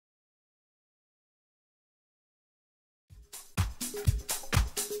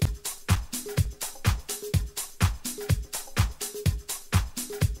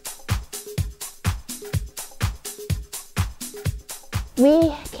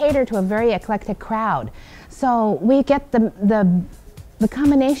We cater to a very eclectic crowd, so we get the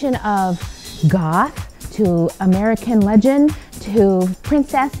combination of goth to American legend to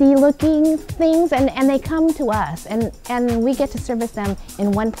princessy looking things, and they come to us, and we get to service them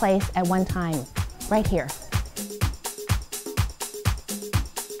in one place at one time, right here.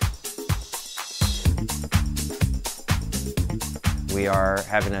 We are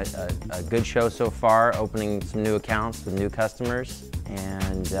having a good show so far, opening some new accounts with new customers,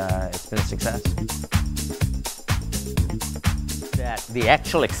 and it's been a success. The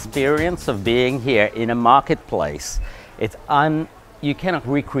actual experience of being here in a marketplace, you cannot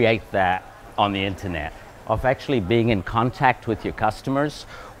recreate that on the internet. Of actually being in contact with your customers,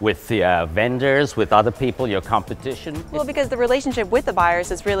 with the vendors, with other people, your competition. Well, because the relationship with the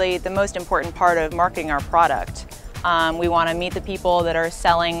buyers is really the most important part of marketing our product. We want to meet the people that are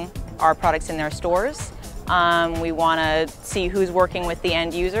selling our products in their stores. We want to see who's working with the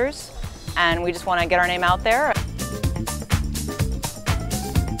end users, and we just want to get our name out there.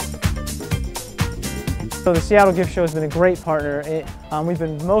 So the Seattle Gift Show has been a great partner. We've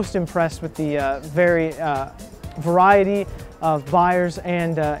been most impressed with the variety of buyers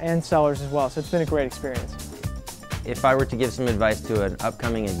and sellers as well, so it's been a great experience. If I were to give some advice to an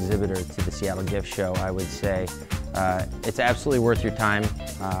upcoming exhibitor to the Seattle Gift Show, I would say it's absolutely worth your time.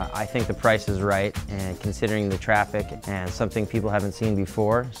 I think the price is right, and considering the traffic and something people haven't seen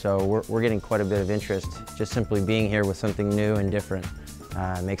before, so we're getting quite a bit of interest. Just simply being here with something new and different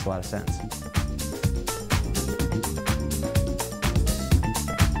makes a lot of sense.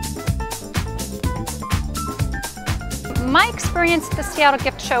 My experience at the Seattle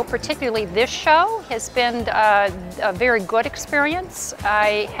Gift Show, particularly this show, has been a very good experience.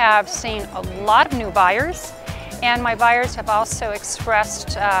 I have seen a lot of new buyers, and my buyers have also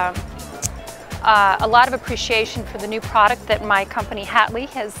expressed a lot of appreciation for the new product that my company Hatley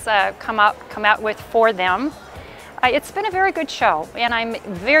has come out with for them. It's been a very good show, and I'm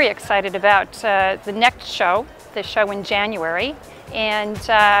very excited about the next show, the show in January, and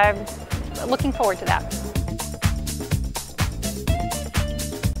looking forward to that.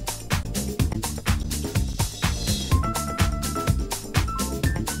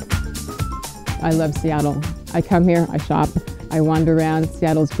 I love Seattle. I come here, I shop, I wander around.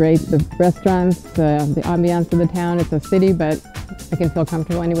 Seattle's great. The restaurants, the ambiance of the town. It's a city, but I can feel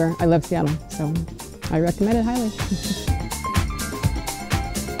comfortable anywhere. I love Seattle, so I recommend it highly.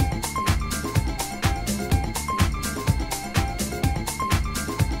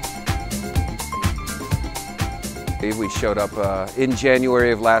 We showed up in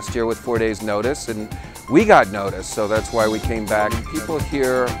January of last year with 4 days notice, and we got notice, so that's why we came back. People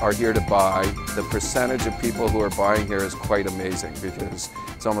here are here to buy. The percentage of people who are buying here is quite amazing, because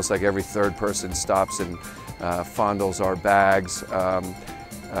it's almost like every third person stops and fondles our bags,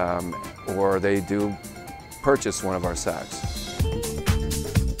 or they do purchase one of our sacks.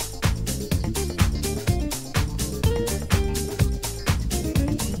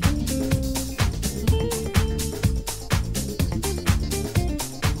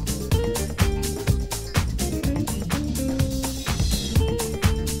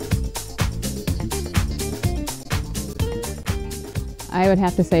 I would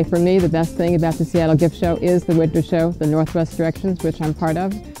have to say, for me, the best thing about the Seattle Gift Show is the winter show, the Northwest Directions, which I'm part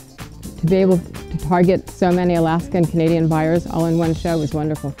of. To be able to target so many Alaska and Canadian buyers all in one show is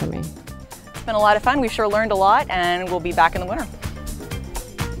wonderful for me. It's been a lot of fun. We've sure learned a lot, and we'll be back in the winter.